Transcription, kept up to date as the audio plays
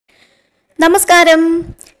നമസ്കാരം,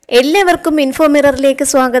 എല്ലാവർക്കും ഇൻഫോ മിററിലേക്ക്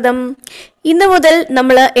സ്വാഗതം. ഇന്ന് മുതൽ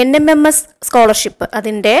നമ്മൾ NMMS സ്കോളർഷിപ്പ്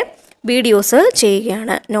അതിൻ്റെ വീഡിയോസ്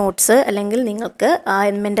ചെയ്യുകയാണ്. നോട്ട്സ് അല്ലെങ്കിൽ നിങ്ങൾക്ക്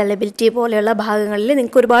മെൻ്റൽ എബിലിറ്റി പോലെയുള്ള ഭാഗങ്ങളിൽ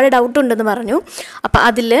നിങ്ങൾക്ക് ഒരുപാട് ഡൗട്ട് ഉണ്ടെന്ന് പറഞ്ഞു. അപ്പോൾ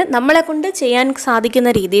അതിൽ നമ്മളെ കൊണ്ട് ചെയ്യാൻ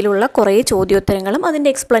സാധിക്കുന്ന രീതിയിലുള്ള കുറേ ചോദ്യോത്തരങ്ങളും അതിൻ്റെ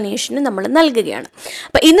എക്സ്പ്ലനേഷനും നമ്മൾ നൽകുകയാണ്.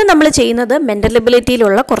 അപ്പോൾ ഇന്ന് നമ്മൾ ചെയ്യുന്നത് മെൻ്റൽ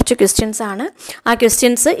എബിലിറ്റിയിലുള്ള കുറച്ച് ക്വസ്റ്റ്യൻസ് ആണ്. ആ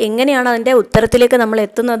ക്വസ്റ്റ്യൻസ് എങ്ങനെയാണ് അതിൻ്റെ ഉത്തരത്തിലേക്ക് നമ്മൾ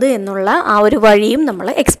എത്തുന്നത് എന്നുള്ള ആ ഒരു വഴിയും നമ്മൾ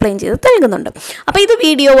എക്സ്പ്ലെയിൻ ചെയ്ത് നൽകുന്നുണ്ട്. അപ്പോൾ ഇത്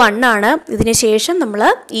വീഡിയോ 1 ആണ്. ഇതിന് ശേഷം നമ്മൾ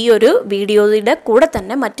ഈ ഒരു വീഡിയോയുടെ കൂടെ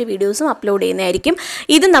തന്നെ മറ്റ് വീഡിയോസും അപ്ലോഡ് ചെയ്യുന്നതായിരിക്കും.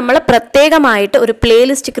 ഇത് നമ്മൾ പ്രത്യേകമായിട്ട് ഒരു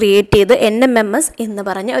പ്ലേലിസ്റ്റ് ക്രിയേറ്റ് ചെയ്ത് NMMS എന്ന്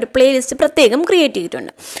പറഞ്ഞ ഒരു പ്ലേലിസ്റ്റ് പ്രത്യേകം ക്രിയേറ്റ്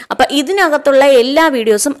ചെയ്തിട്ടുണ്ട്. അപ്പം ഇതിനകത്തുള്ള എല്ലാ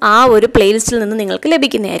വീഡിയോസും ആ ഒരു പ്ലേലിസ്റ്റിൽ നിന്ന് നിങ്ങൾക്ക്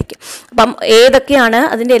ലഭിക്കുന്നതായിരിക്കും. അപ്പം ഏതൊക്കെയാണ്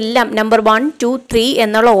അതിൻ്റെ എല്ലാം നമ്പർ 1, 2, 3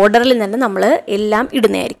 എന്നുള്ള ഓർഡറിൽ തന്നെ നമ്മൾ എല്ലാം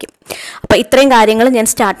ഇടുന്നതായിരിക്കും. അപ്പോൾ ഇത്രയും കാര്യങ്ങൾ ഞാൻ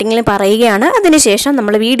സ്റ്റാർട്ടിങ്ങിൽ പറയുകയാണ്. അതിനുശേഷം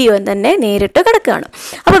നമ്മൾ വീഡിയോ തന്നെ നേരിട്ട് കിടക്കുകയാണ്.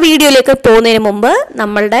 അപ്പോൾ വീഡിയോയിലേക്ക് പോകുന്നതിന് മുമ്പ്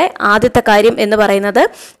നമ്മളുടെ ആദ്യത്തെ കാര്യം എന്ന് പറയുന്നത്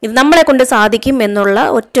ഇത് നമ്മളെ കൊണ്ട് സാധിക്കും എന്നുള്ള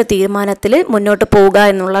ഒറ്റ തീരുമാനത്തിൽ മുന്നോട്ട് പോവുക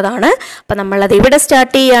എന്നുള്ളതാണ്. അപ്പം നമ്മളത് ഇവിടെ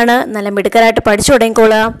സ്റ്റാർട്ട് ചെയ്യുകയാണ്. നല്ല മിടുക്കരായിട്ട് പഠിച്ചു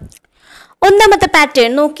തുടങ്ങിക്കോളുക. ഒന്നാമത്തെ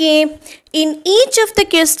പാറ്റേൺ നോക്കിയേ. In each of the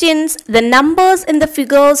questions the numbers in the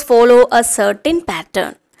figures follow A certain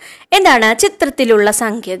pattern. എന്താണ്? ചിത്രത്തിലുള്ള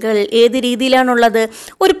സംഖ്യകൾ ഏത് രീതിയിലാണുള്ളത്?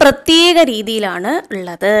 ഒരു പ്രത്യേക രീതിയിലാണ്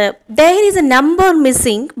ഉള്ളത്. There is A number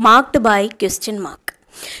missing marked by question mark.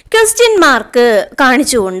 Question mark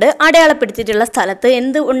കാണിച്ചുകൊണ്ട് അടയാളപ്പെടുത്തിയിട്ടുള്ള സ്ഥലത്ത്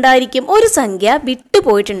എന്ത് ഉണ്ടായിരിക്കും? ഒരു സംഖ്യ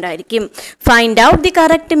വിട്ടുപോയിട്ടുണ്ടായിരിക്കും. Find out the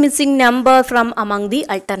correct missing number from among the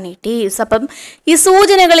അൾട്ടർനേറ്റീവ്സ്. അപ്പം ഈ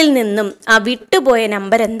സൂചനകളിൽ നിന്നും ആ വിട്ടുപോയ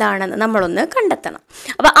നമ്പർ എന്താണെന്ന് നമ്മളൊന്ന് കണ്ടെത്തണം.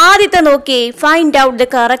 അപ്പം ആദ്യത്തെ നോക്കി, find out the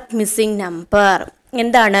correct missing number.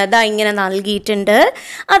 എന്താണ്? അതാ ഇങ്ങനെ നൽകിയിട്ടുണ്ട്.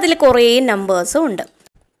 അതിൽ കുറേ നമ്പേഴ്സും ഉണ്ട്.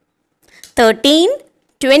 13,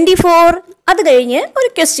 24, അത് കഴിഞ്ഞ് ഒരു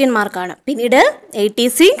ക്വസ്റ്റ്യൻ മാർക്കാണ്. പിന്നീട്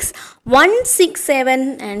 86, 167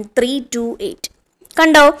 and 328.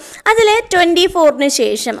 കണ്ടോ? അതിൽ 24ന്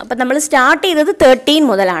ശേഷം അപ്പം നമ്മൾ സ്റ്റാർട്ട് ചെയ്തത് 13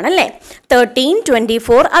 മുതലാണല്ലേ. 13,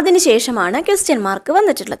 24 അതിന് ശേഷമാണ് ക്വസ്റ്റ്യൻ മാർക്ക്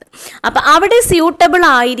വന്നിട്ടുള്ളത്. അപ്പം അവിടെ സ്യൂട്ടബിൾ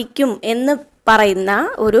ആയിരിക്കും എന്ന് പറയുന്ന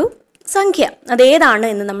ഒരു സംഖ്യ അതേതാണ്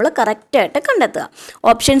എന്ന് നമ്മൾ കറക്റ്റായിട്ട് കണ്ടെത്തുക.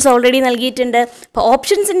 ഓപ്ഷൻസ് ഓൾറെഡി നൽകിയിട്ടുണ്ട്. അപ്പോൾ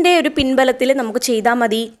ഓപ്ഷൻസിൻ്റെ ഒരു പിൻബലത്തിൽ നമുക്ക് ചെയ്താൽ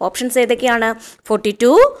മതി. ഓപ്ഷൻസ് ഏതൊക്കെയാണ്? 42,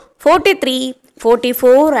 43,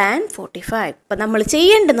 44 and 45. അപ്പം നമ്മൾ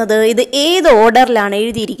ചെയ്യേണ്ടുന്നത് ഇത് ഏത് ഓർഡറിലാണ്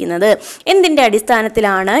എഴുതിയിരിക്കുന്നത്, എന്തിൻ്റെ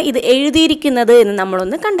അടിസ്ഥാനത്തിലാണ് ഇത് എഴുതിയിരിക്കുന്നത് എന്ന്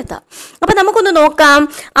നമ്മളൊന്ന് കണ്ടെത്താം. അപ്പം നമുക്കൊന്ന് നോക്കാം.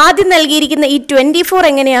 ആദ്യം നൽകിയിരിക്കുന്ന ഈ 24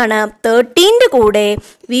 എങ്ങനെയാണ്? 13ൻ്റെ കൂടെ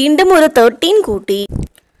വീണ്ടും ഒരു 13 കൂട്ടി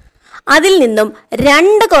അതിൽ നിന്നും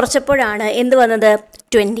 2 കുറച്ചപ്പോഴാണ് എന്ത് വന്നത്?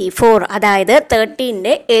 24. അതായത്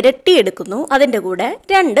 13ൻ്റെ ഇരട്ടി എടുക്കുന്നു, അതിൻ്റെ കൂടെ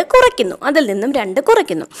 2 കുറയ്ക്കുന്നു, അതിൽ നിന്നും 2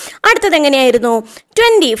 കുറയ്ക്കുന്നു. അടുത്തത് എങ്ങനെയായിരുന്നു?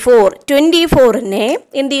 24നെ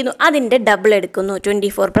എന്ത് ചെയ്യുന്നു? അതിൻ്റെ ഡബിൾ എടുക്കുന്നു.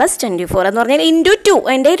 24 + 24 എന്ന് പറഞ്ഞാൽ × 2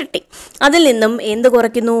 അതിൻ്റെ ഇരട്ടി. അതിൽ നിന്നും എന്ത്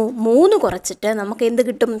കുറയ്ക്കുന്നു? 3 കുറച്ചിട്ട് നമുക്ക് എന്ത്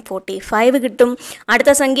കിട്ടും? 45 കിട്ടും.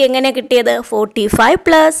 അടുത്ത സംഖ്യ എങ്ങനെയാണ് കിട്ടിയത്? 45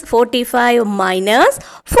 + 45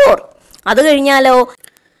 - 4. അത് കഴിഞ്ഞാലോ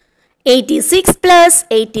 86 +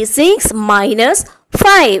 86 -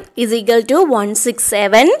 5 =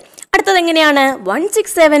 167. അടുത്തത് എങ്ങനെയാണ്?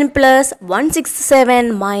 167 + 167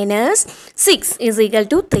 - 6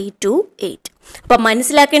 = 328. അപ്പം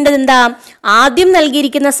മനസ്സിലാക്കേണ്ടത് എന്താ? ആദ്യം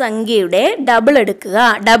നൽകിയിരിക്കുന്ന സംഖ്യയുടെ ഡബിൾ എടുക്കുക,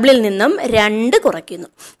 ഡബിളിൽ നിന്നും 2 കുറയ്ക്കുന്നു,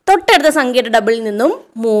 തൊട്ടടുത്ത സംഖ്യയുടെ ഡബിളിൽ നിന്നും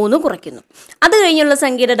 3 കുറയ്ക്കുന്നു, അത് കഴിഞ്ഞുള്ള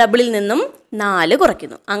സംഖ്യയുടെ ഡബിളിൽ നിന്നും 4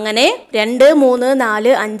 കുറയ്ക്കുന്നു. അങ്ങനെ 2, 3,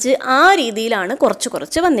 4, 5 ആ രീതിയിലാണ്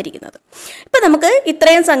കുറച്ച് വന്നിരിക്കുന്നത്. ഇപ്പം നമുക്ക്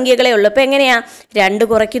ഇത്രയും സംഖ്യകളേ ഉള്ളൂ. ഇപ്പം എങ്ങനെയാണ്? 2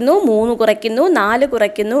 കുറയ്ക്കുന്നു, 3 കുറയ്ക്കുന്നു, 4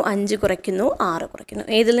 കുറയ്ക്കുന്നു, 5 കുറയ്ക്കുന്നു, 6 കുറയ്ക്കുന്നു.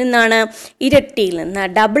 ഏതിൽ നിന്നാണ്? ഇരട്ടിയിൽ നിന്ന്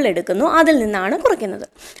ഡബിൾ എടുക്കുന്നു, അതിൽ നിന്നാണ് കുറയ്ക്കുന്നത്.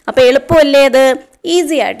 അപ്പോൾ എളുപ്പമല്ലേ? അത്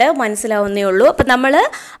ഈസി ആയിട്ട് മനസ്സിലാവുന്നേ ഉള്ളൂ. അപ്പം നമ്മൾ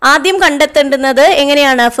ആദ്യം കണ്ടെത്തേണ്ടുന്നത്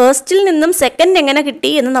എങ്ങനെയാണ്? ഫസ്റ്റിൽ നിന്നും സെക്കൻഡ് എങ്ങനെ കിട്ടി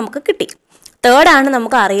എന്ന് നമുക്ക് കിട്ടി. തേർഡാണ്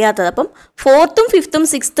നമുക്ക് അറിയാത്തത്. അപ്പം 4th, 5th,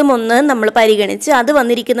 6th ഒന്ന് നമ്മൾ പരിഗണിച്ച് അത്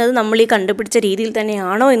വന്നിരിക്കുന്നത് നമ്മൾ ഈ കണ്ടുപിടിച്ച രീതിയിൽ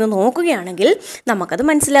തന്നെയാണോ എന്ന് നോക്കുകയാണെങ്കിൽ നമുക്കത്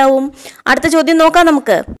മനസ്സിലാവും. അടുത്ത ചോദ്യം നോക്കാം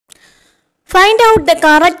നമുക്ക്. Find out the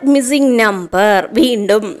correct missing number.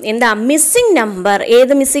 വീണ്ടും എന്താ? Missing number.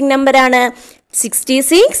 ഏത് മിസ്സിംഗ് നമ്പറാണ്?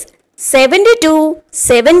 66, 72,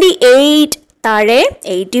 78, താഴെ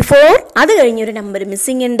 84, അത് കഴിഞ്ഞൊരു നമ്പർ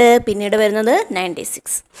മിസ്സിംഗ് ഉണ്ട്. പിന്നീട് വരുന്നത്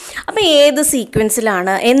 96. അപ്പോൾ ഏത്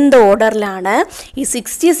സീക്വൻസിലാണ്, എന്ത് ഓർഡറിലാണ് ഈ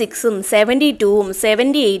 66ഉം 72ഉം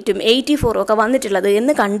 78ഉം 84ഉം ഒക്കെ വന്നിട്ടുള്ളത്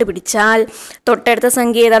എന്ന് കണ്ടുപിടിച്ചാൽ തൊട്ടടുത്ത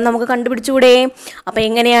സംഖ്യ ഏതാണെന്ന് നമുക്ക് കണ്ടുപിടിച്ചുകൂടെ? അപ്പോൾ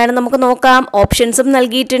എങ്ങനെയാണ് നമുക്ക് നോക്കാം. ഓപ്ഷൻസും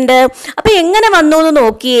നൽകിയിട്ടുണ്ട്. അപ്പോൾ എങ്ങനെ വന്നു എന്ന്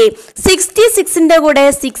നോക്കിയേ. 66ൻ്റെ കൂടെ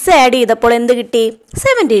 6 ആഡ് ചെയ്തപ്പോൾ എന്ത് കിട്ടി?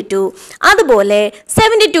 72. അതുപോലെ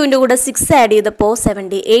 72ൻ്റെ കൂടെ 6 ആഡ് ചെയ്തപ്പോൾ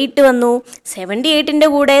 78 വന്നു. 78ൻ്റെ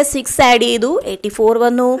കൂടെ 6 ആഡ് ചെയ്തു 84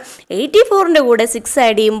 വന്നു. 84ൻ്റെ കൂടെ 6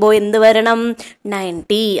 ആഡ് ചെയ്യുമ്പോൾ എന്ത് വരണം?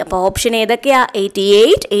 90. അപ്പോൾ ഓപ്ഷൻ ഏതൊക്കെയാ?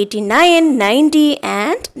 88, 89, 90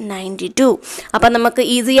 ആൻഡ് 92. അപ്പം നമുക്ക്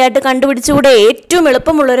ഈസി ആയിട്ട് കണ്ടുപിടിച്ചുകൂടെ? ഏറ്റവും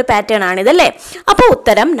എളുപ്പമുള്ളൊരു പാറ്റേൺ ആണിതല്ലേ. അപ്പോൾ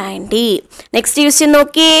ഉത്തരം 90. നെക്സ്റ്റ് ക്വസ്റ്റ്യൻ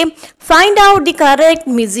നോക്കിയേ. Find out the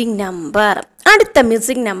correct missing number. അടുത്ത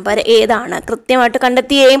മിസ്സിംഗ് നമ്പർ ഏതാണ്? കൃത്യമായിട്ട്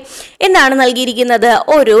കണ്ടെത്തിയേ. എന്താണ് നൽകിയിരിക്കുന്നത്?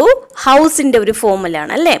 ഒരു ഹൗസിൻ്റെ ഒരു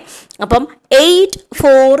ഫോമിലാണ് അല്ലേ. അപ്പം 8,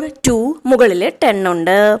 4, 2 മുകളിൽ 10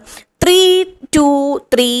 ഉണ്ട്. 3, 2,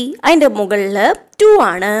 3 അതിൻ്റെ മുകളിൽ 2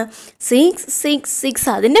 ആണ്. 6, 6, 6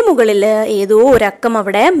 അതിൻ്റെ മുകളിൽ ഏതോ ഒരക്കം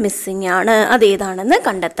അവിടെ മിസ്സിങ് ആണ്. അതേതാണെന്ന്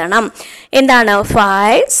കണ്ടെത്തണം. എന്താണ്?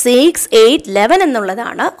 5, 6, 8, 11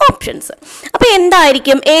 എന്നുള്ളതാണ് ഓപ്ഷൻസ്. അപ്പോൾ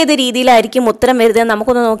എന്തായിരിക്കും, ഏത് രീതിയിലായിരിക്കും ഉത്തരം വരുന്നത്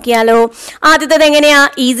നമുക്കൊന്ന് നോക്കിയാലോ. ആദ്യത്തേത് എങ്ങനെയാ?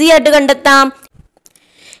 ഈസി ആയിട്ട് കണ്ടെത്താം.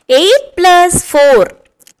 8 + 4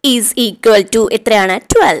 ഈസ് ഈക്വൽ ടു എത്രയാണ്?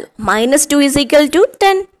 12. -2 ഈസ് ഈക്വൽ ടു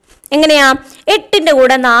 10. എങ്ങനെയാ? 8ൻ്റെ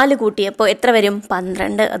കൂടെ 4 കൂട്ടിയപ്പോൾ എത്ര വരും?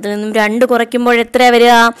 12. അതിൽ നിന്നും 2 കുറയ്ക്കുമ്പോൾ എത്ര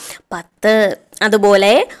വരിക? 10.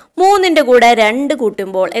 അതുപോലെ 3ൻ്റെ കൂടെ 2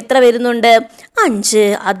 കൂട്ടുമ്പോൾ എത്ര വരുന്നുണ്ട്? 5.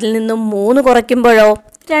 അതിൽ നിന്നും 3 കുറയ്ക്കുമ്പോഴോ?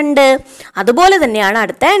 2. അതുപോലെ തന്നെയാണ്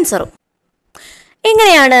അടുത്ത ആൻസറും.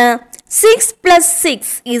 എങ്ങനെയാണ്? 6 + 6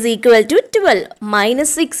 is equal to 12.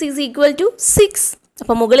 -6 is equal to 6.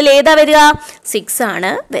 അപ്പോൾ മുകളിൽ ഏതാ വരിക? 6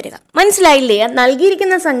 ആണ് വരിക. മനസ്സിലായില്ലേ?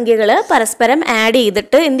 നൽകിയിരിക്കുന്ന സംഖ്യകൾ പരസ്പരം ആഡ്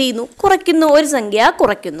ചെയ്തിട്ട് എന്ത് ചെയ്യുന്നു? കുറയ്ക്കുന്നു. ഒരു സംഖ്യ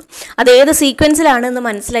കുറയ്ക്കുന്നു. അത് ഏത് സീക്വൻസിലാണെന്ന്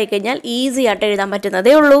മനസ്സിലായി കഴിഞ്ഞാൽ ഈസി ആയിട്ട് എഴുതാൻ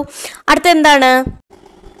പറ്റുന്നതേ ഉള്ളൂ. അടുത്ത എന്താണ്?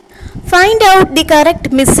 Find out the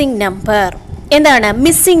correct missing number. എന്താണ്?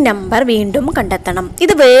 മിസ്സിംഗ് നമ്പർ വീണ്ടും കണ്ടെത്തണം.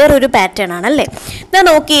 ഇത് വേറൊരു പാറ്റേൺ ആണല്ലേ. ഇതാ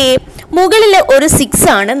നോക്കിയേ, മുകളിൽ ഒരു 6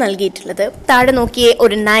 ആണ് നൽകിയിട്ടുള്ളത്. താഴെ നോക്കിയേ,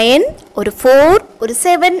 ഒരു 9, ഒരു 4, ഒരു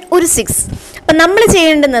 7, ഒരു 6. അപ്പം നമ്മൾ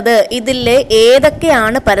ചെയ്യേണ്ടുന്നത് ഇതിൽ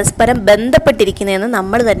ഏതൊക്കെയാണ് പരസ്പരം ബന്ധപ്പെട്ടിരിക്കുന്നതെന്ന്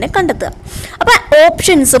നമ്മൾ തന്നെ കണ്ടെത്തുക. അപ്പം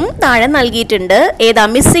ഓപ്ഷൻസും താഴെ നൽകിയിട്ടുണ്ട്. ഏതാ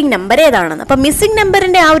മിസ്സിംഗ് നമ്പർ ഏതാണെന്ന്. അപ്പം മിസ്സിംഗ്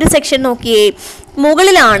നമ്പറിൻ്റെ ആ ഒരു സെക്ഷൻ നോക്കിയേ,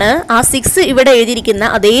 മുകളിലാണ് ആ 6 ഇവിടെ എഴുതിയിരിക്കുന്ന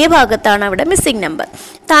അതേ ഭാഗത്താണ് അവിടെ മിസ്സിംഗ് നമ്പർ.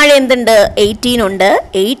 താഴെ എന്തുണ്ട്? 18 ഉണ്ട്,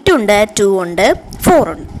 8 ഉണ്ട്, 2 ഉണ്ട്, 4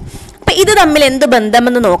 ഉണ്ട്. അപ്പം ഇത് തമ്മിൽ എന്ത്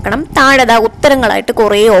ബന്ധമെന്ന് നോക്കണം. താഴെ ഉത്തരങ്ങളായിട്ട്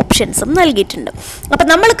കുറേ ഓപ്ഷൻസും നൽകിയിട്ടുണ്ട്. അപ്പം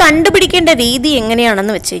നമ്മൾ കണ്ടുപിടിക്കേണ്ട രീതി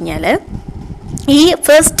എങ്ങനെയാണെന്ന് വെച്ച് കഴിഞ്ഞാൽ, ഈ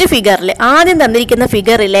ഫസ്റ്റ് ഫിഗറിൽ ആദ്യം തന്നിരിക്കുന്ന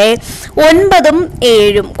ഫിഗറിലെ 9ഉം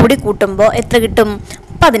 7ഉം കൂടി കൂട്ടുമ്പോൾ എത്ര കിട്ടും?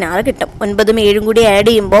 16 കിട്ടും. 9ഉം 7ഉം കൂടി ആഡ്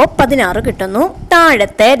ചെയ്യുമ്പോൾ 16 കിട്ടുന്നു.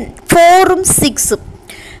 താഴത്തെ 4ഉം 6ഉം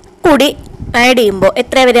കൂടി ആഡ് ചെയ്യുമ്പോൾ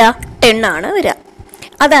എത്ര വരിക? 10 ആണ് വരിക.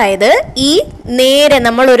 അതായത് ഈ നേരെ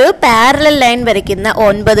നമ്മളൊരു പാരലൽ ലൈൻ വരയ്ക്കുന്ന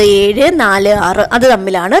 9, 7, 4, 6 അത്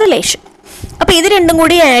തമ്മിലാണ് റിലേഷൻ. അപ്പോൾ ഇത് രണ്ടും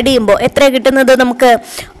കൂടി ആഡ് ചെയ്യുമ്പോൾ എത്ര കിട്ടുന്നത് നമുക്ക്?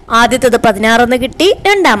 ആദ്യത്തേത് 16 എന്ന് കിട്ടി,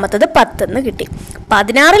 രണ്ടാമത്തേത് 10 എന്ന് കിട്ടി.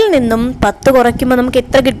 16ൽ നിന്നും 10 കുറയ്ക്കുമ്പോൾ നമുക്ക്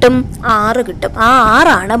എത്ര കിട്ടും? 6 കിട്ടും. ആ 6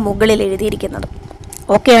 ആണ് മുകളിൽ എഴുതിയിരിക്കുന്നത്.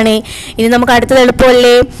 ഓക്കെ ആണേ. ഇനി നമുക്ക് അടുത്തത്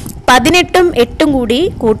എളുപ്പമല്ലേ. 18ഉം 8ഉം കൂടി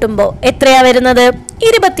കൂട്ടുമ്പോൾ എത്രയാ വരുന്നത്?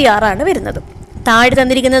 26 ആണ് വരുന്നത്. താഴെ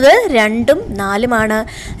തന്നിരിക്കുന്നത് 2ഉം 4ഉമാണ്.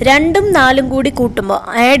 2ഉം 4ഉം കൂടി കൂട്ടുമ്പോൾ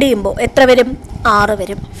ആഡ് ചെയ്യുമ്പോൾ എത്ര വരും? 6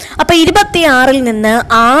 വരും. അപ്പോൾ 26ൽ നിന്ന്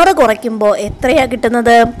 6 കുറയ്ക്കുമ്പോൾ എത്രയാ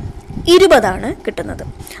കിട്ടുന്നത്? 20 ആണ് കിട്ടുന്നത്.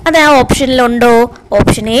 അത് ആ ഓപ്ഷനിലുണ്ടോ?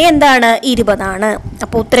 ഓപ്ഷൻ എ എന്താണ്? 20 ആണ്.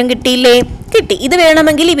 അപ്പോൾ ഉത്തരം കിട്ടിയില്ലേ? കിട്ടി. ഇത്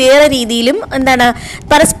വേണമെങ്കിൽ വേറെ രീതിയിലും എന്താണ്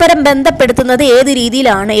പരസ്പരം ബന്ധപ്പെടുത്തുന്നത് ഏത്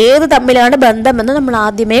രീതിയിലാണ്, ഏത് തമ്മിലാണ് ബന്ധമെന്ന് നമ്മൾ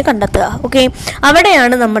ആദ്യമേ കണ്ടെത്തുക. ഓക്കെ,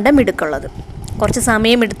 അവിടെയാണ് നമ്മുടെ മിടുക്കുള്ളത്. കുറച്ച്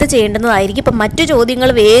സമയം എടുത്ത് ചെയ്യേണ്ടതായിരിക്കും. ഇപ്പം മറ്റു ചോദ്യങ്ങൾ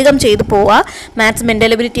വേഗം ചെയ്തു പോവുക. മാത്സ്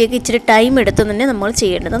മെൻ്റൽ എബിലിറ്റിയൊക്കെ ഇച്ചിരി ടൈം എടുത്ത് തന്നെ നമ്മൾ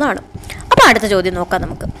ചെയ്യേണ്ടതാണ്. അപ്പോൾ അടുത്ത ചോദ്യം നോക്കാം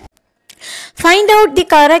നമുക്ക്. Find out the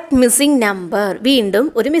correct missing number. വീണ്ടും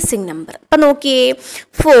ഒരു മിസ്സിംഗ് നമ്പർ. അപ്പം നോക്കിയേ,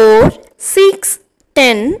 4, 6,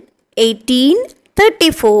 10, 18,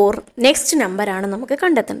 34 നെക്സ്റ്റ് നമ്പറാണ് നമുക്ക്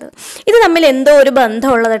കണ്ടെത്തേണ്ടത്. ഇത് തമ്മിൽ എന്തോ ഒരു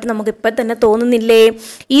ബന്ധമുള്ളതായിട്ട് നമുക്ക് ഇപ്പം തന്നെ തോന്നുന്നില്ലേ?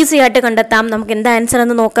 ഈസി ആയിട്ട് കണ്ടെത്താം. നമുക്ക് എന്താ ആൻസർ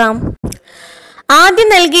എന്ന് നോക്കാം. ആദ്യം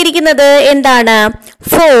നൽകിയിരിക്കുന്നത് എന്താണ്?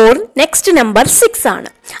 4, നെക്സ്റ്റ് നമ്പർ 6 ആണ്.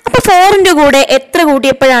 അപ്പോൾ 4ൻ്റെ കൂടെ എത്ര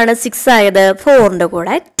കൂട്ടിയപ്പോഴാണ് 6 ആയത്? 4ൻ്റെ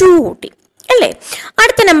കൂടെ 2 കൂട്ടി അല്ലേ.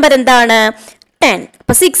 അടുത്ത നമ്പർ എന്താണ്? 10.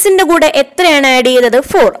 അപ്പോൾ 6ൻ്റെ കൂടെ എത്രയാണ് ആഡ് ചെയ്തത്?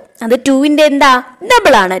 4. അത് 2ൻ്റെ എന്താ?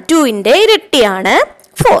 ഡബിൾ ആണ്. 2ൻ്റെ ഇരട്ടിയാണ്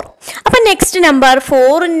 4. അപ്പം നെക്സ്റ്റ് നമ്പർ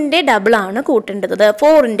 4ൻ്റെ ഡബിൾ ആണ് കൂട്ടേണ്ടത്.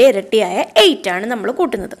 4ൻ്റെ ഇരട്ടിയായ 8 ആണ് നമ്മൾ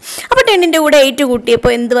കൂട്ടുന്നത്. അപ്പോൾ 10ൻ്റെ കൂടെ 8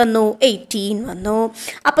 കൂട്ടിയപ്പോൾ എന്ത് വന്നു? 18 വന്നു.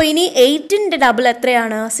 അപ്പോൾ ഇനി 8ൻ്റെ ഡബിൾ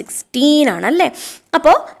എത്രയാണ്? 16 ആണല്ലേ.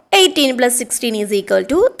 അപ്പോൾ 18 + 16 ഈസ് ഈക്വൽ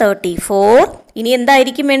ടു 34. ഇനി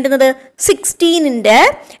എന്തായിരിക്കും വേണ്ടുന്നത്? 16ൻ്റെ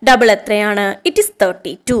ഡബിൾ എത്രയാണ്? It is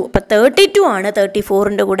 32. അപ്പോൾ 32 ആണ്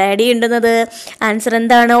 34ൻ്റെ കൂടെ ആഡ് ചെയ്യേണ്ടുന്നത്. ആൻസർ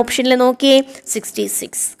എന്താണ്? ഓപ്ഷനിൽ നോക്കിയേ,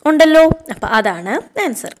 66 ഉണ്ടല്ലോ. അപ്പോൾ അതാണ്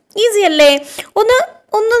ആൻസർ. ഈസി അല്ലേ?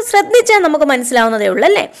 ഒന്ന് ശ്രദ്ധിച്ചാൽ നമുക്ക് മനസ്സിലാവുന്നതേ ഉള്ളൂ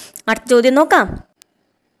അല്ലേ. അടുത്ത ചോദ്യം നോക്കാം.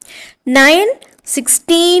 9,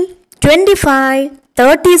 16, 25,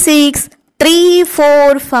 36, 3,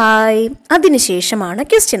 4, 5 അതിനുശേഷമാണ്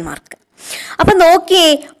ക്വസ്റ്റ്യൻ മാർക്ക്. അപ്പം നോക്കിയേ,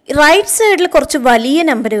 റൈറ്റ് സൈഡിൽ കുറച്ച് വലിയ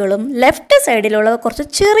നമ്പറുകളും ലെഫ്റ്റ് സൈഡിലുള്ള കുറച്ച്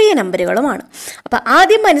ചെറിയ നമ്പറുകളുമാണ്. അപ്പം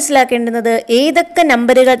ആദ്യം മനസ്സിലാക്കേണ്ടുന്നത് ഏതൊക്കെ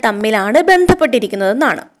നമ്പറുകൾ തമ്മിലാണ്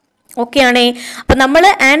ബന്ധപ്പെട്ടിരിക്കുന്നതെന്നാണ്. ഓക്കെ ആണേ. അപ്പം നമ്മൾ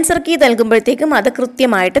ആൻസർ കീ നൽകുമ്പോഴത്തേക്കും അത്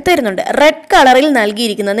കൃത്യമായിട്ട് തരുന്നുണ്ട്. റെഡ് കളറിൽ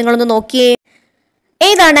നൽകിയിരിക്കുന്നത് നിങ്ങളൊന്ന് നോക്കിയേ.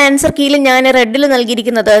 ഏതാണ് ആൻസർ കീയിൽ ഞാൻ റെഡിൽ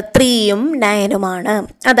നൽകിയിരിക്കുന്നത്? 3ഉം 9ഉമാണ്.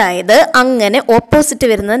 അതായത് അങ്ങനെ ഓപ്പോസിറ്റ്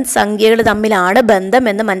വരുന്ന സംഖ്യകൾ തമ്മിലാണ് ബന്ധം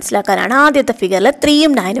എന്ന് മനസ്സിലാക്കാനാണ് ആദ്യത്തെ ഫിഗറിൽ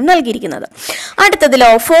 3ഉം 9ഉം നൽകിയിരിക്കുന്നത്. അടുത്തതിലോ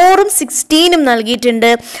 4ഉം 16ഉം നൽകിയിട്ടുണ്ട്.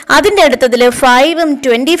 അതിൻ്റെ അടുത്തതിൽ 5ഉം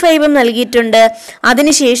 25ഉം നൽകിയിട്ടുണ്ട്.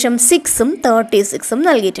 അതിനുശേഷം 6ഉം 36ഉം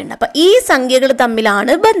നൽകിയിട്ടുണ്ട്. അപ്പം ഈ സംഖ്യകൾ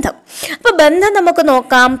തമ്മിലാണ് ബന്ധം. അപ്പോൾ ബന്ധം നമുക്ക്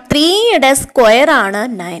നോക്കാം. 3യുടെ സ്ക്വയർ ആണ്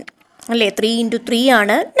 9 അല്ലേ? 3 × 3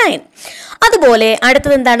 ആണ് 9. അതുപോലെ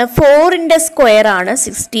അടുത്തത് എന്താണ്? 4ൻ്റെ സ്ക്വയർ ആണ്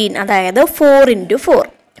 16. അതായത് 4 × 4.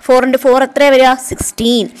 4 × 4 എത്ര വരിക?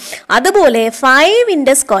 16. അതുപോലെ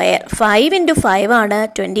 5ൻ്റെ സ്ക്വയർ 5 × 5 ആണ്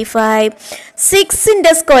 25.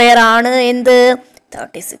 6ൻ്റെ സ്ക്വയർ ആണ് എന്ത്?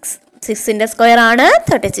 36. 6ൻ്റെ സ്ക്വയർ ആണ്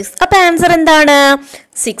 36. അപ്പം ആൻസർ എന്താണ്?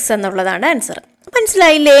 6 എന്നുള്ളതാണ് ആൻസർ.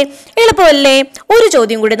 മനസ്സിലായില്ലേ? എളുപ്പമല്ലേ? ഒരു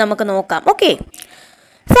ചോദ്യം കൂടി നമുക്ക് നോക്കാം. Okay,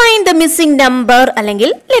 find the missing number അല്ലെങ്കിൽ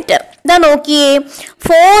ലെറ്റർ. ഇതാ നോക്കിയേ,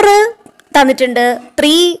 4 തന്നിട്ടുണ്ട്,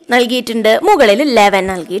 3 നൽകിയിട്ടുണ്ട്, മുകളിൽ 11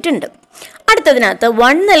 നൽകിയിട്ടുണ്ട്. അടുത്തതിനകത്ത്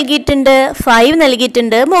 1 നൽകിയിട്ടുണ്ട്, 5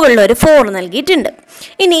 നൽകിയിട്ടുണ്ട്, മുകളിൽ ഒരു 4 നൽകിയിട്ടുണ്ട്.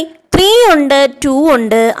 ഇനി 3 ഉണ്ട്, 2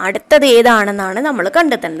 ഉണ്ട്. അടുത്തത് ഏതാണെന്നാണ് നമ്മൾ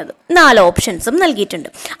കണ്ടെത്തേണ്ടത്. 4 ഓപ്ഷൻസും നൽകിയിട്ടുണ്ട്.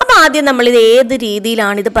 അപ്പോൾ ആദ്യം നമ്മൾ ഇത് ഏത്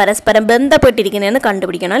രീതിയിലാണ് ഇത് പരസ്പരം ബന്ധപ്പെട്ടിരിക്കുന്നതെന്ന്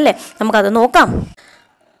കണ്ടുപിടിക്കണം അല്ലേ? നമുക്കത് നോക്കാം.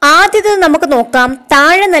 ആദ്യത്തെ നമുക്ക് നോക്കാം.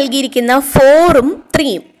 താഴെ നൽകിയിരിക്കുന്ന 4ഉം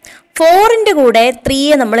 3ഉം. 4ൻ്റെ കൂടെ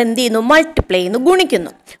 3യെ നമ്മൾ എന്ത് ചെയ്യുന്നു? മൾട്ടിപ്ലൈ ചെയ്യുന്നു,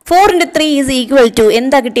 ഗുണിക്കുന്നു. 4 × 3 =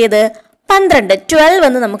 എന്താ കിട്ടിയത്? 12. 12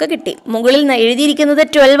 എന്ന് നമുക്ക് കിട്ടി. മുകളിൽ എഴുതിയിരിക്കുന്നത്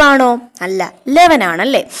 12 ആണോ? അല്ല, 11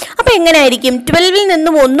 ആണല്ലേ? അപ്പം എങ്ങനെയായിരിക്കും? 12ൽ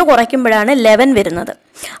നിന്നും 1 കുറയ്ക്കുമ്പോഴാണ് 11 വരുന്നത്.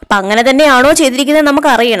 അപ്പം അങ്ങനെ തന്നെയാണോ ചെയ്തിരിക്കുന്നത്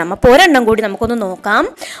നമുക്ക് അറിയണം. അപ്പോൾ ഒരെണ്ണം കൂടി നമുക്കൊന്ന് നോക്കാം.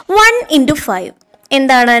 1 × 5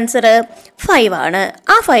 എന്താണ് ആൻസർ? 5 ആണ്.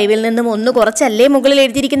 ആ 5ൽ നിന്നും 1 കുറച്ചല്ലേ മുകളിൽ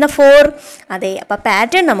എഴുതിയിരിക്കുന്ന 4? അതെ. അപ്പം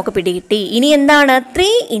പാറ്റേൺ നമുക്ക് പിടികിട്ടി. ഇനി എന്താണ്?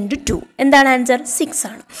 3 × 2 എന്താണ് ആൻസർ? 6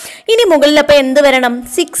 ആണ്. ഇനി മുകളിൽ അപ്പം എന്ത് വരണം?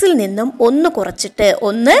 6ൽ നിന്നും 1 കുറച്ചിട്ട്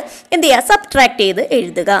 1 എന്ത് ചെയ്യുക? സബ്ട്രാക്ട് ചെയ്ത്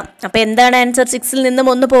എഴുതുക. അപ്പം എന്താണ് ആൻസർ? 6ൽ നിന്നും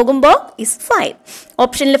 1 പോകുമ്പോൾ ഇസ് 5.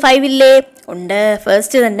 ഓപ്ഷനിൽ 5 ഇല്ലേ? ഉണ്ട്.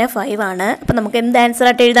 ഫസ്റ്റ് തന്നെ 5 ആണ്. അപ്പം നമുക്ക് എന്ത് ആൻസർ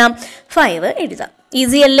ആയിട്ട് എഴുതാം? 5 എഴുതാം.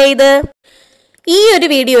 ഈസി അല്ലേ ഇത്? ഈ ഒരു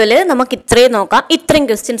വീഡിയോയിൽ നമുക്ക് ഇത്രയും നോക്കാം, ഇത്രയും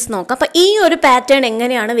ക്വസ്റ്റ്യൻസ് നോക്കാം. അപ്പോൾ ഈ ഒരു പാറ്റേൺ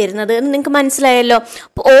എങ്ങനെയാണ് വരുന്നത് എന്ന് നിങ്ങൾക്ക് മനസ്സിലായല്ലോ.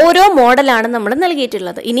 അപ്പോൾ ഓരോ മോഡലാണ് നമ്മൾ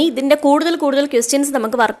നൽകിയിട്ടുള്ളത്. ഇനി ഇതിൻ്റെ കൂടുതൽ ക്വസ്റ്റ്യൻസ്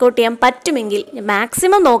നമുക്ക് വർക്കൗട്ട് ചെയ്യാൻ പറ്റുമെങ്കിൽ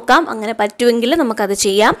മാക്സിമം നോക്കാം. അങ്ങനെ പറ്റുമെങ്കിൽ നമുക്കത്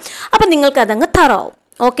ചെയ്യാം. അപ്പം നിങ്ങൾക്കതങ്ങ് തറാവും.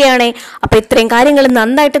 ഓക്കെ ആണേ? അപ്പോൾ ഇത്രയും കാര്യങ്ങൾ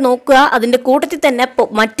നന്നായിട്ട് നോക്കുക. അതിൻ്റെ കൂട്ടത്തിൽ തന്നെ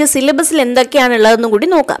മറ്റ് സിലബസിൽ എന്തൊക്കെയാണുള്ളതെന്നും കൂടി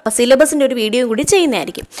നോക്കുക. അപ്പോൾ സിലബസിൻ്റെ ഒരു വീഡിയോ കൂടി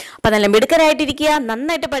ചെയ്യുന്നതായിരിക്കും. അപ്പോൾ നല്ല മിടുക്കരായിട്ടിരിക്കുക,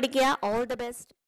 നന്നായിട്ട് പഠിക്കുക. All the best.